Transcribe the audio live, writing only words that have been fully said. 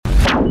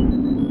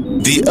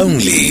The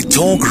only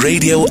talk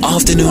radio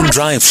afternoon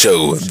drive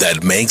show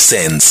that makes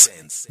sense.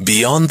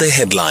 Beyond the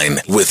Headline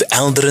with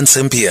Aldrin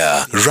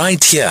Sampear,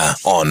 right here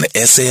on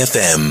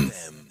SAfm.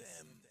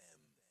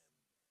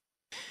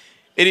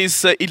 It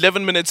is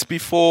 11 minutes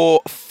before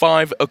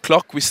 5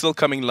 o'clock. We're still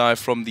coming live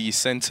from the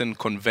Sandton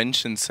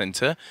Convention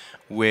Center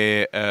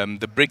where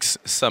the BRICS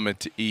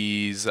Summit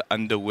is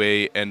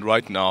underway. And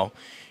right now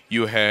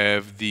you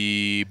have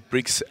the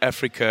BRICS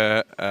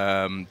Africa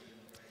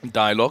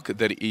dialogue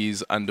that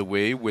is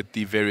underway with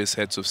the various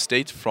heads of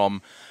state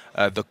from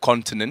the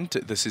continent.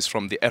 This is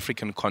from the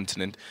African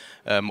continent,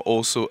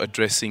 also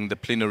addressing the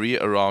plenary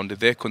around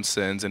their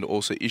concerns and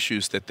also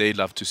issues that they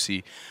love to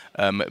see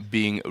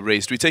being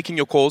raised. We're taking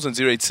your calls on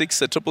 086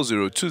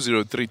 000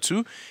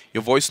 2032,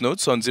 your voice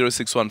notes on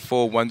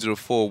 0614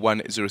 104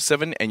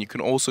 107, and you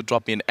can also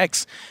drop me an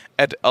X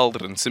at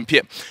Aldrin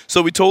Sampear.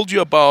 So we told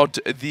you about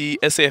the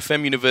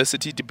SAfm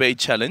University Debate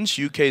Challenge,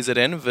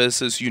 UKZN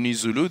versus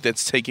UniZulu,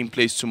 that's taking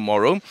place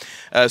tomorrow.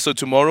 So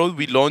tomorrow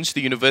we launch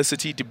the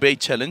University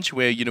Debate Challenge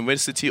where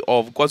University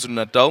of Kwa-Zulu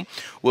Natal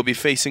will be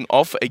facing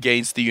off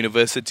against the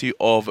University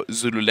of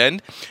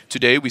Zululand.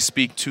 Today we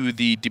speak to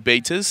the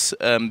debaters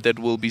that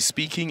will be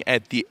speaking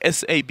at the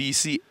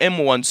SABC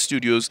M1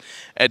 Studios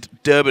at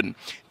Durban.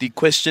 The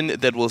question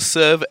that will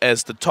serve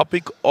as the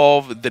topic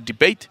of the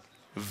debate,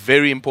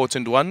 very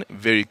important one,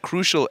 very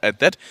crucial at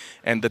that,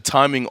 and the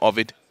timing of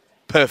it,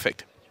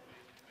 perfect.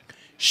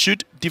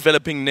 Should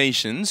developing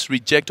nations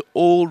reject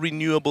all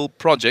renewable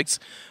projects,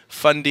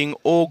 funding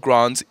or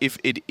grants if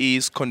it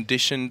is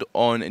conditioned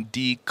on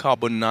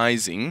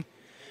decarbonizing?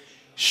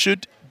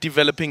 Should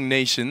developing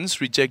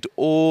nations reject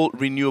all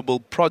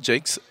renewable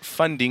projects,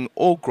 funding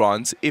or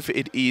grants if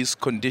it is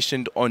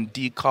conditioned on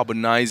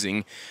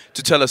decarbonizing?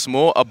 To tell us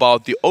more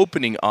about the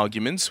opening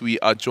arguments, we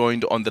are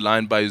joined on the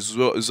line by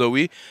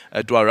Zoe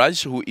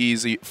Dhawraj, who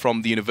is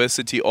from the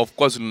University of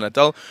Kwa-Zulu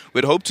Natal.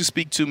 We'd hope to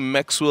speak to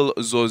Maxwell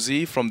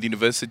Zozi from the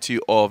University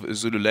of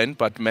Zululand,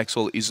 but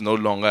Maxwell is no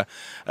longer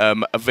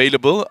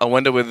available. I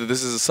wonder whether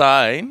this is a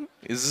sign.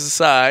 Is this a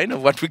sign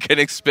of what we can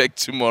expect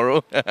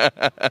tomorrow?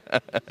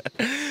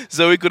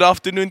 Zoe, good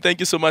afternoon.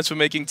 Thank you so much for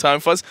making time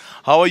for us.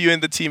 How are you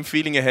and the team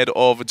feeling ahead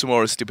of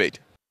tomorrow's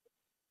debate?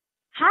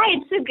 Hi,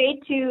 it's so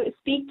great to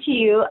speak to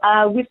you.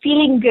 We're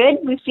feeling good.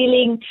 We're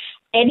feeling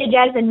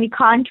energized, and we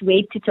can't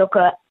wait to talk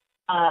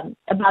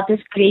about this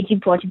great,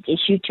 important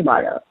issue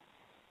tomorrow.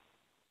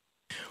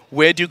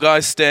 Where do you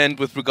guys stand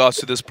with regards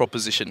to this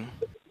proposition?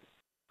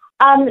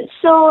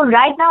 So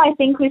right now, I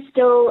think we're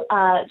still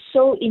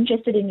so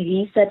interested in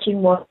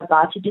researching more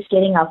about it, just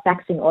getting our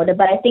facts in order.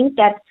 But I think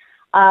that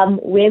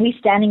where we're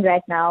standing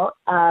right now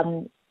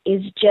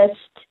is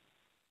just,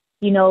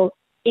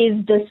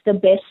 is this the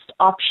best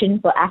option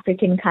for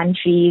African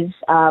countries?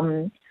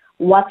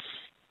 What's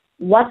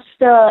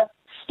the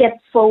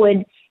step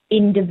forward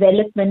in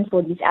development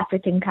for these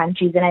African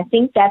countries? And I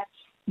think that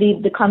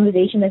the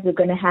conversation that we're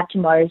going to have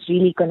tomorrow is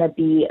really going to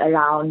be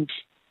around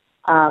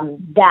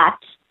that.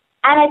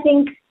 And I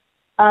think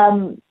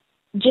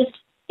just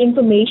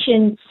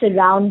information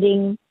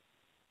surrounding,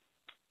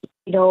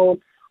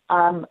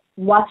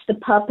 what's the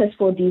purpose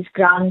for these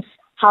grants,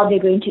 how they're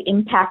going to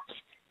impact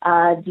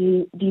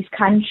these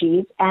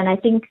countries. And I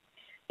think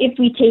if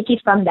we take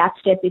it from that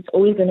step, it's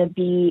always going to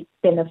be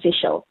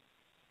beneficial.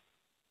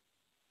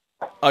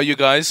 Are you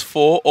guys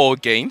for or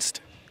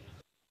against?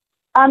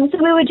 So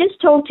we were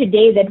just told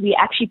today that we're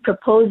actually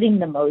proposing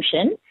the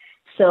motion.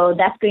 So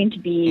that's going to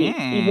be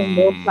even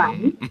more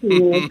fun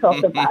to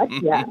talk about.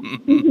 Yeah.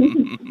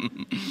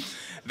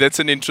 That's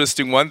an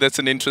interesting one.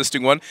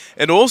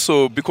 And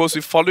also, because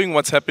we're following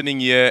what's happening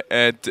here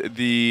at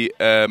the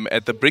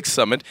BRICS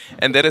Summit,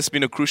 and that has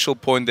been a crucial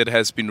point that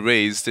has been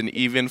raised, and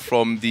even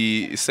from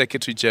the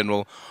Secretary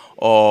General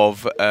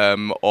of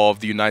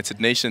the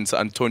United Nations,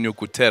 Antonio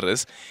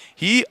Guterres,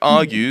 he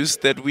argues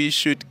that we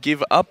should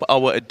give up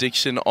our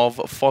addiction of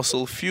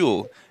fossil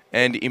fuel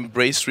and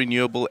embrace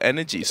renewable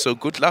energy. So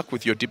good luck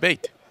with your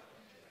debate.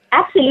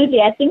 Absolutely.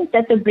 I think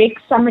that the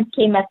BRICS Summit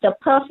came at the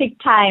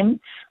perfect time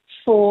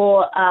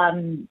for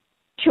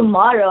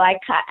tomorrow.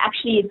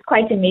 Actually, it's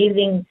quite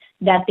amazing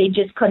that they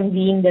just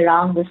convened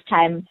around this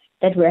time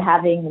that we're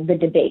having the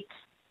debate.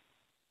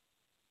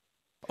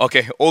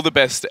 Okay, all the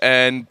best,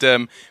 and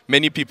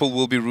many people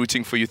will be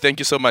rooting for you. Thank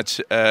you so much.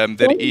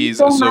 That is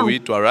Zoe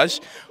Dhawraj,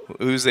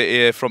 who's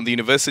from the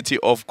University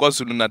of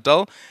Kwa-Zulu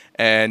Natal,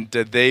 and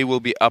they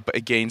will be up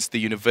against the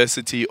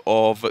University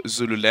of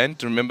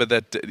Zululand. Remember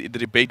that the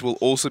debate will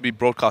also be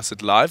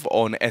broadcasted live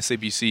on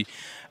SABC,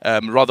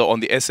 on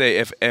the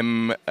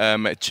SAfm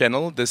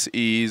channel. This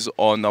is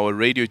on our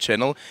radio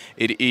channel.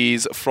 It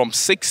is from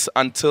 6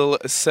 until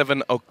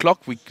 7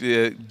 o'clock.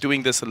 We're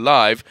doing this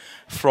live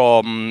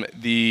from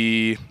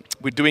the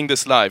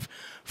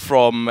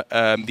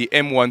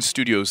M1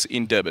 Studios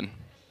in Durban.